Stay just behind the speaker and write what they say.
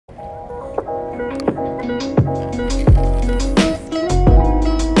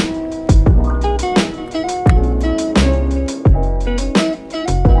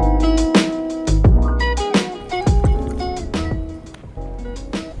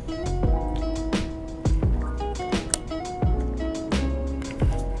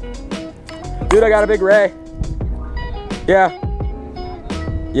Dude, I got a big ray. Yeah.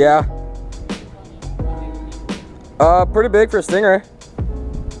 Yeah. Pretty big for a stingray.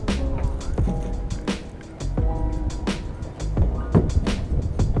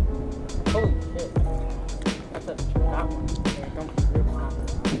 Holy shit. That's a fat one. Yeah, don't be real fat.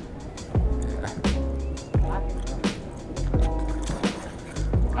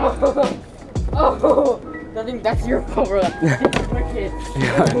 Oh! I think that's your fault, bro. That's wicked.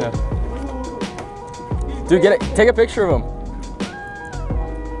 Yeah, I know. Dude, get it. Take a picture of him.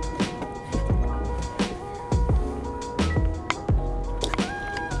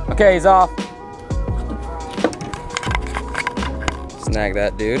 Okay, he's off. Snag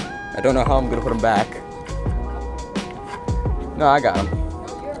that, dude. I don't know how I'm gonna put him back. No, I got him.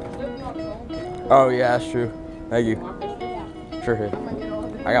 Oh yeah, that's true. Thank you. Sure, here.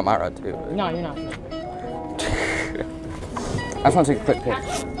 I got my rod too. No, you're not. I just want to take a quick pic.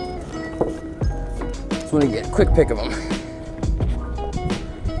 Just want to get a quick pic of him.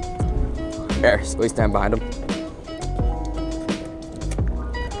 There, so we stand behind him.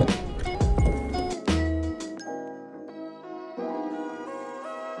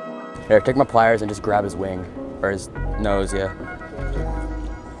 Here, take my pliers and just grab his wing, or his nose, yeah.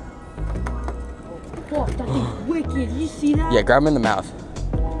 Fuck, that thing's wicked. Did you see that? Yeah, grab him in the mouth.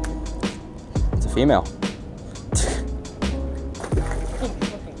 It's a female.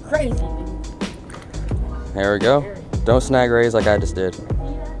 Crazy, dude. There we go. Don't snag rays like I just did.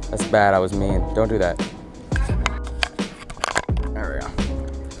 That's bad, I was mean. Don't do that. There we go.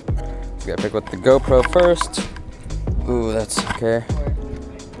 Just gotta pick with the GoPro first. Ooh, that's okay.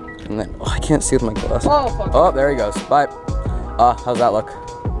 And then, oh, I can't see with my glass. Oh, fuck. Oh, there he goes. Bye. How's that look?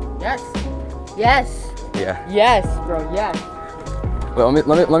 Yes. Yes. Yeah. Yes, bro, yes. Wait,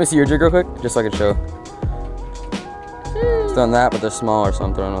 let me see your jig real quick, just so I can show. It's done that, but they're smaller, so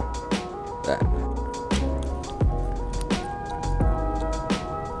I'm throwing them. That.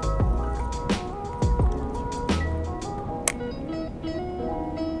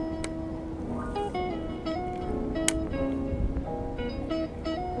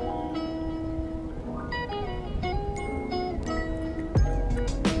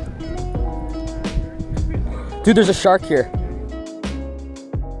 Dude, there's a shark here.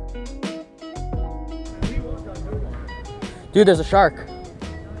 Dude, there's a shark.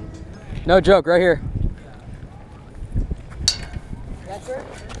 No joke, right here. That's it?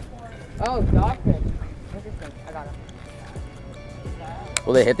 Oh, dogfish. Interesting. I got him.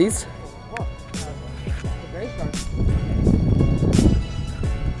 Will they hit these? Oh, it's a gray shark.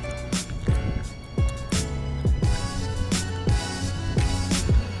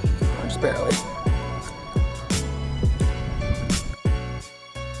 Just barely.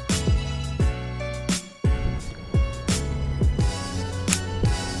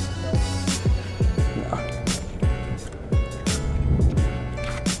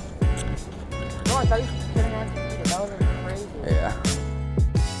 I thought he was sitting on to eat it. That would have been crazy. Yeah.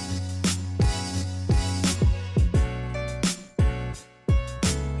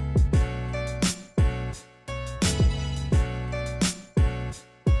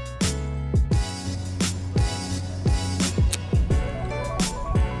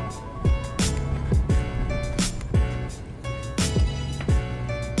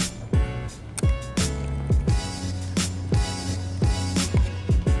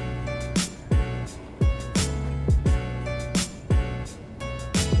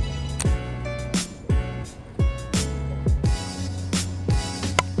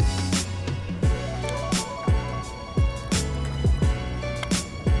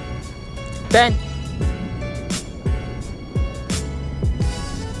 Ben.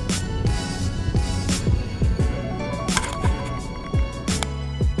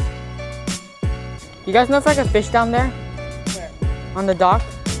 You guys know if I can fish down there? Where? On the dock? Can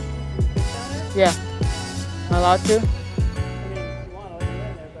you fish down there? Yeah. Am I allowed to? I mean, if you want, I'll let you in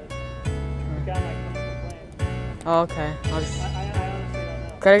there, but the guy might come complain. Oh, okay. I'll just... I honestly don't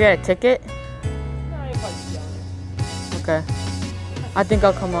know. Could I get a ticket? No, you'll probably just down there. Okay. I think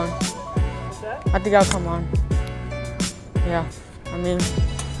I'll come on. What's that? I think I'll come on. Yeah. I mean,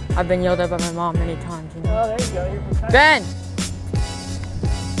 I've been yelled at by my mom many times, you know. Oh, there you go. You're from Ben!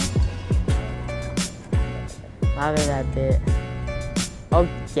 Louder that bit. Oh,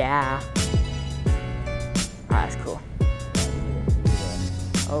 yeah. Alright, that's cool.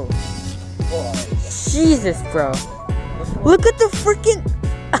 Oh. Jesus, bro. Look at the freaking...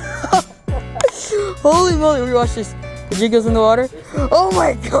 Holy moly, let me watch this. The jig goes in the water. Oh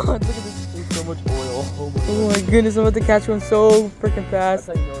my god, look at this. There's so much oil. Oh my goodness, I'm about to catch one so freaking fast.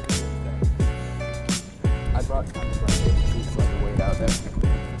 That's how you know it's I brought kind of like so I can wait out there.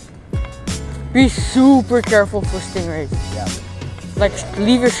 Be super careful for stingrays. Yeah. Like,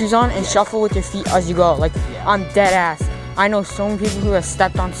 leave your shoes on and shuffle with your feet as you go. Like, I'm dead ass. I know so many people who have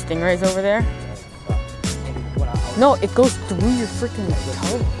stepped on stingrays over there. No, it goes through your freaking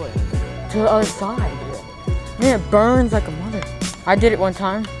toe to the other side. Man, it burns like a mother. I did it one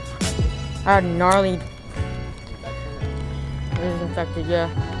time. I had gnarly. It was infected, yeah.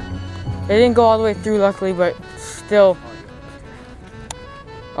 It didn't go all the way through, luckily, but still.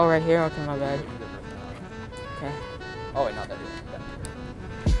 Oh, right here? Okay, my bad. Okay. Oh, wait, not that.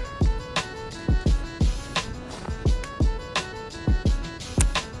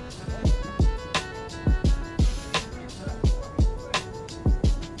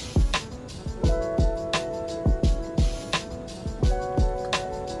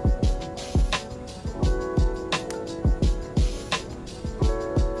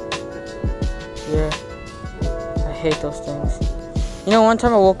 Yeah. I hate those things. You know, one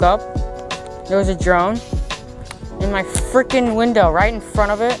time I woke up, there was a drone in my freaking window right in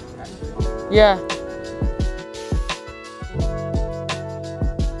front of it. Yeah.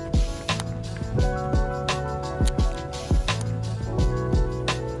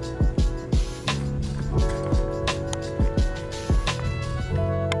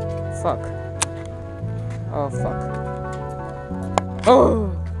 Fuck. Oh, fuck. Oh!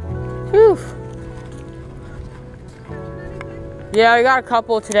 Whew. Yeah, I got a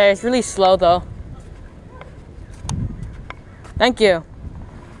couple today. It's really slow though. Thank you.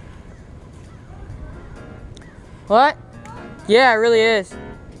 What? Yeah, it really is.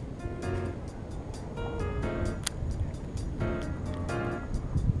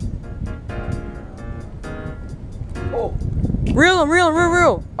 Oh! Reel him, reel him, reel,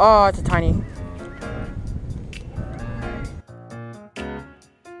 reel. Oh, it's a tiny.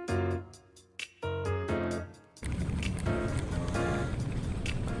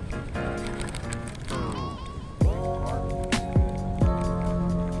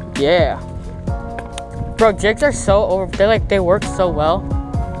 Yeah. Bro, jigs are so over. They work so well.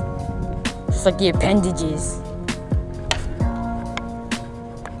 Just like the appendages.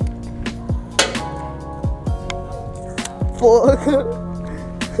 Fuck.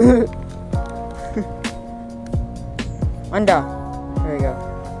 Under. There you go.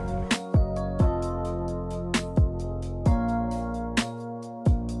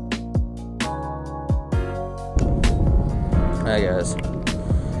 Hi guys.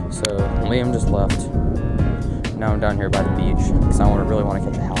 So Liam just left. Now I'm down here by the beach because I really want to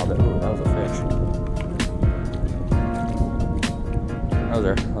catch a halibut. Ooh, that was a fish. Those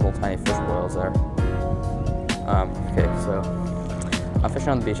are little tiny fish boils there. Okay, so I'm fishing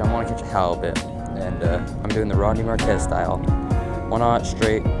on the beach. I want to catch a halibut, and I'm doing the Rodney Marquez style. 1/0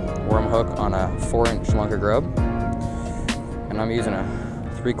 straight worm hook on a 4-inch lunker grub, and I'm using a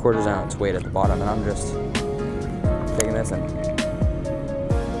 3/4 ounce weight at the bottom, and I'm just taking this and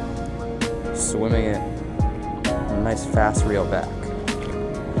swimming it a nice fast reel back.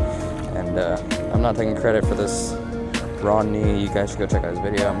 And I'm not taking credit for this Rodney. You guys should go check out his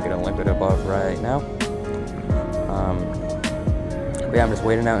video. I'm gonna link it above right now. But yeah, I'm just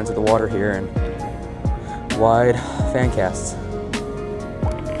wading out into the water here and wide fan casts,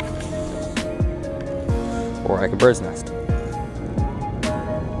 or like a bird's nest.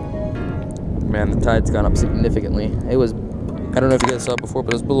 Man, the tide's gone up significantly. It was, I don't know if you guys saw it before,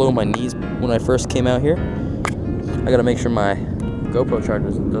 but it was below my knees when I first came out here. I gotta make sure my GoPro charger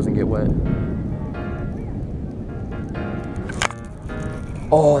doesn't get wet.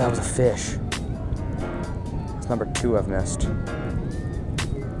 Oh, that was a fish. That's number 2 I've missed.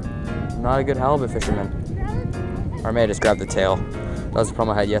 Not a good halibut fisherman. Or I may have just grabbed the tail. That was the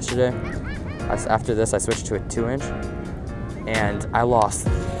problem I had yesterday. After this, I switched to a 2-inch, and I lost,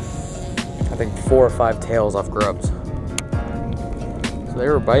 I think, 4 or 5 tails off grubs. So they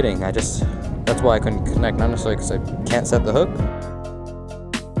were biting. That's why I couldn't connect, not necessarily because I can't set the hook.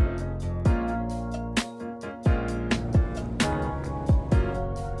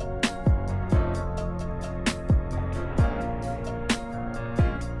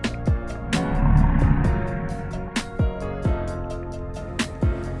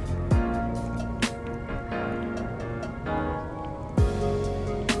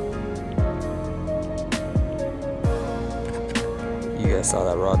 You guys saw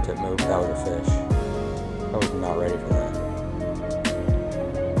that rod tip move. That was a fish. I was not ready for that.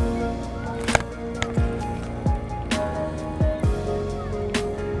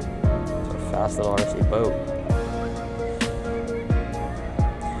 It's a fast little RC boat.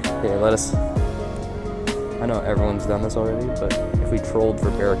 Here, I know everyone's done this already, but if we trolled for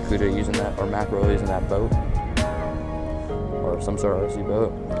barracuda using that, or mackerel using that boat, or some sort of RC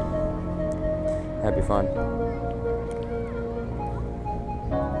boat, That'd be fun.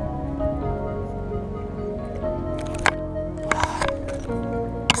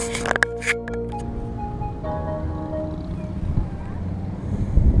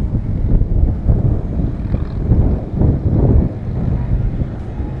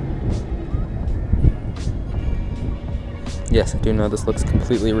 Yes, I do know this looks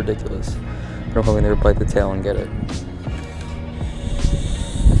completely ridiculous, but I'm hoping they would bite the tail and get it.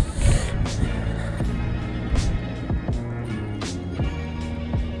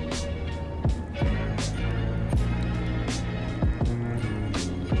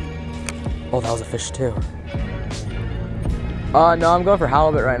 Oh, that was a fish too. No, I'm going for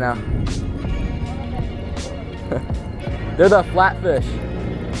halibut right now. They're the flatfish.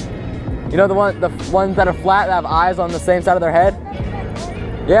 You know the ones that are flat that have eyes on the same side of their head?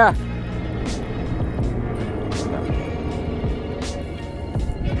 Yeah.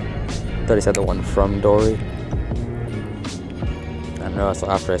 Thought he said the one from Dory. I don't know, so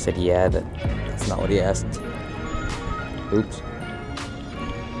after I said yeah, that's not what he asked. Oops.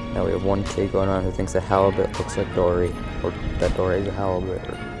 Now we have one kid going on who thinks that halibut looks like Dory, or that Dory is a halibut,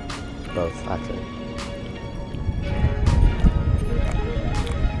 or both, actually.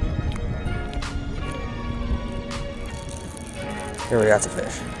 Here we got some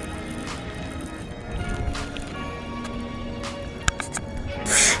fish.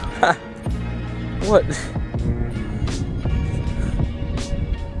 What?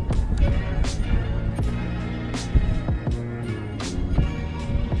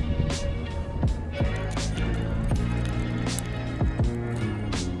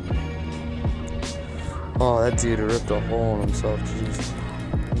 Oh, that dude ripped a hole in himself, jeez.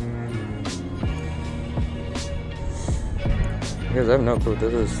 You guys, I have no clue what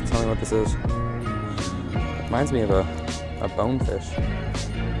this is. Tell me what this is. It reminds me of a bonefish.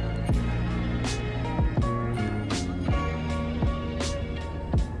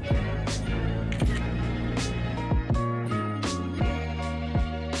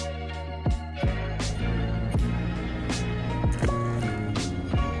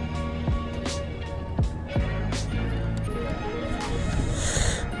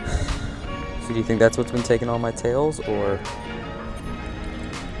 So do you think that's what's been taking all my tails, or?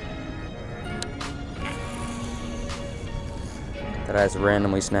 That I just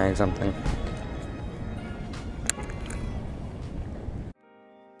randomly snagged something.